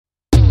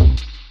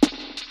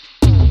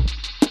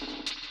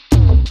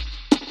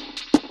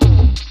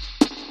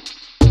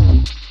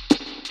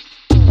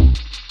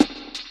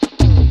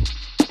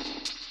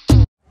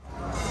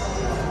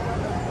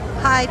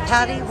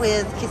Patty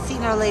with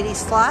Casino Lady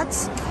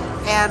Slots,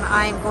 and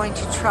I'm going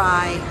to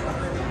try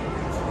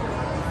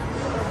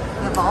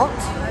the vault.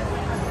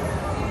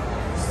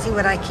 See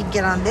what I can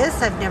get on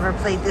this. I've never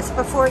played this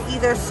before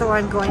either, so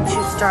I'm going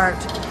to start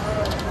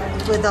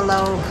with a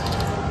low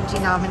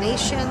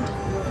denomination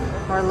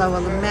or low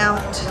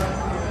amount.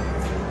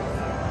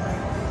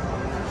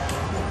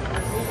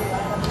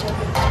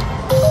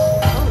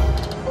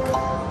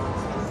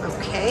 Oh.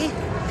 Okay,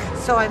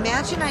 so I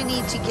imagine I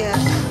need to get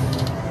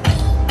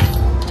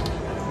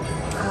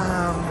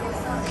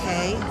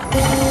okay,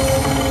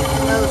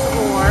 those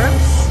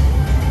orbs.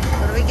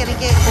 What are we gonna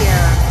get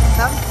here?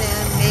 Something,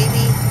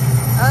 maybe.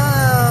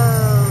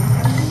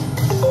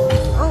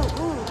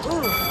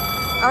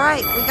 All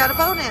right, we got a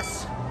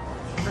bonus.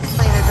 Let's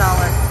play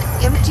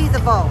 $1. Empty the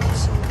vault.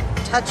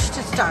 Touch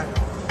to start.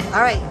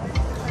 All right,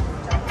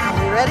 are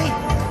we ready?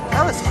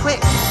 That was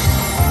quick.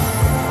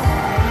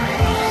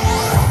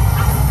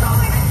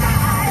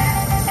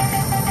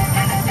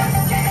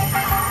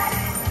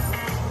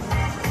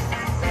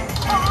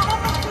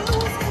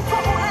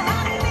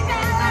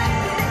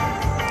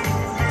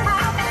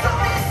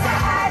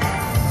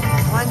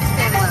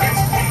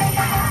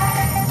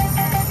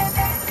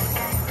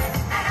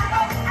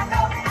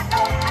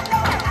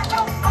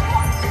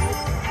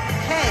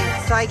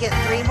 So I get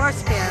 3 more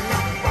spins.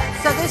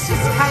 So this is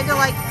kind of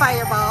like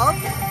Fireball.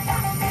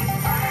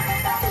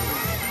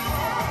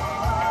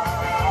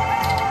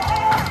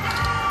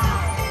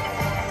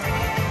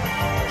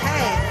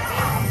 Okay,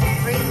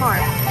 3 more.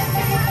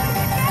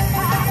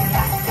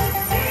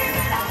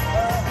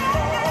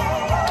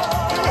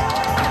 Hit it.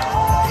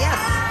 Yes.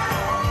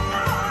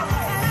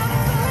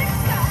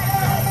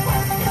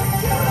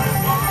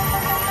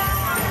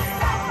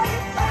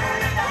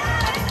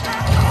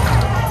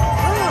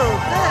 Ooh,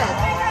 good.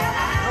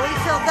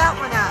 Filled that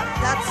one up.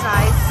 That's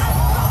nice.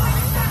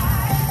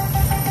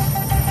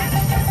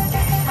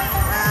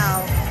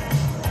 Wow.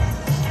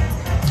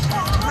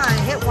 Come on,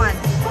 hit one.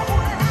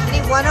 I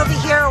need one over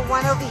here or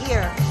one over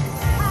here.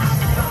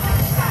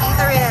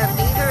 Either end,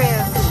 either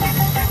end.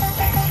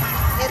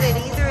 Hit it,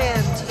 either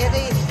end. Hit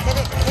it,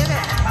 hit it, hit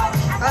it.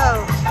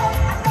 Oh,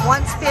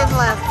 1 spin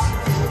left.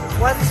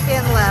 1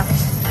 spin left.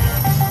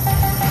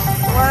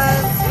 1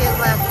 spin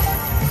left.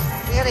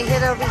 You gotta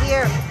hit over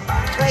here.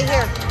 Right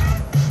here.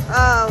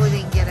 Oh, we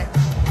didn't get it.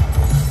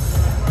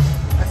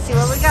 Let's see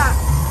what we got.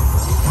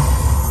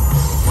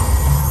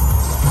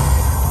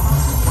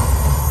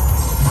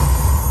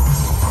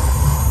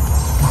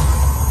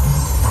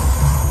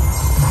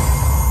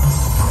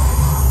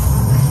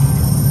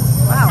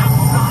 Wow.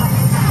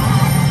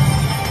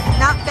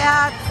 Not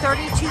bad.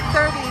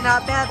 $32.30.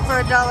 Not bad for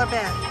a $1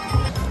 bet.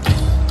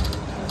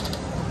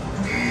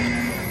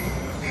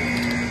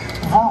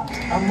 Well,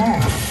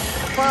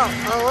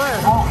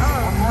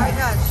 oh my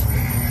gosh.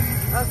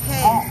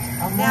 Okay,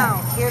 now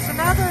here's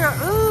another.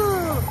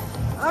 Ooh,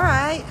 all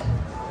right.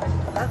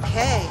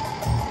 Okay,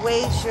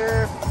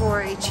 wager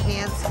for a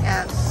chance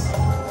at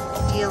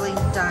stealing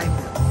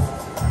diamonds.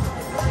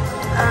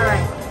 All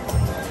right.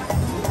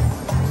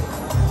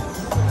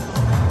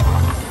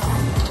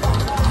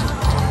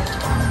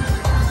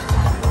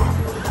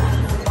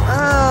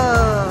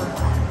 Oh.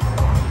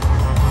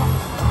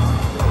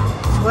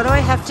 So what do I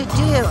have to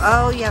do?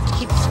 Oh, you have to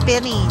keep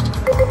spinning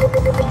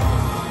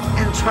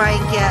and try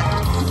and get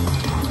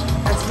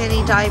as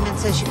many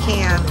diamonds as you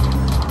can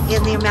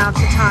in the amount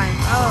of time.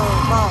 Oh,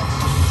 vault.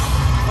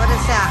 What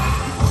is that?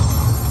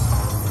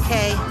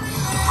 Okay.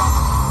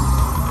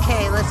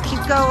 Okay, let's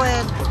keep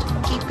going.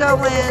 Keep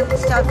going.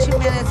 Stop 2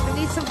 minutes. We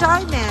need some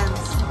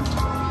diamonds.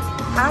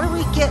 How do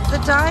we get the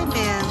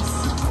diamonds?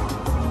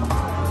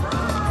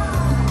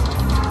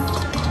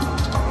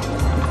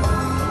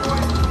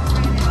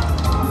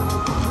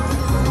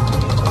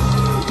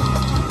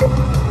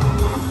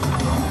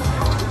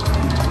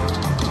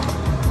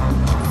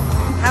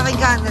 Haven't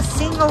gotten a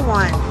single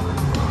one.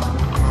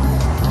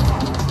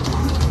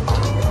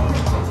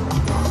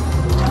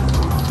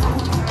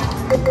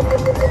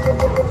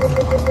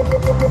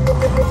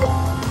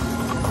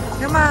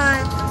 Come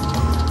on.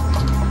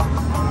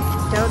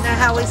 Don't know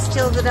how we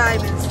steal the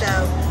diamonds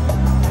though.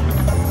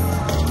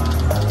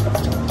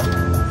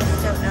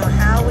 Don't know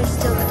how we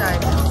steal the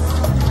diamonds.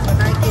 We're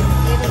not getting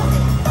anything.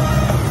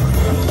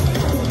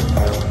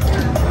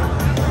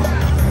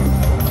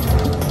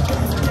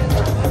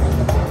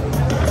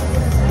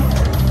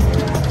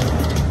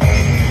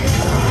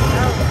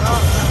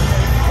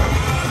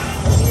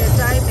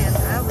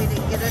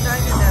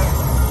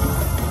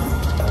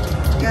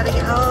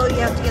 Oh, you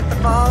have to get the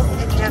ball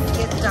and you have to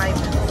get the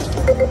diamonds.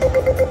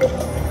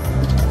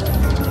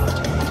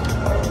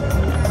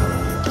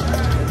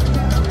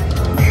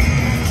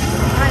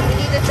 Alright, we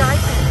need a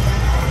diamond.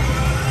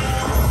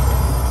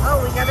 Oh,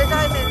 we got a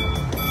diamond.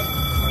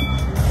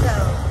 So,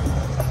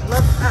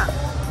 look up.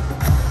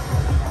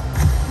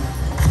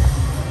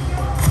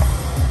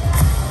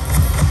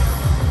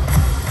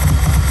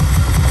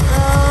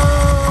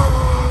 Oh,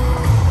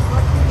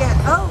 what can we get?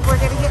 Oh, we're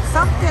going to get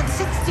something.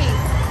 60.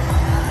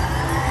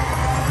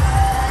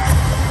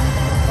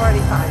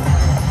 45.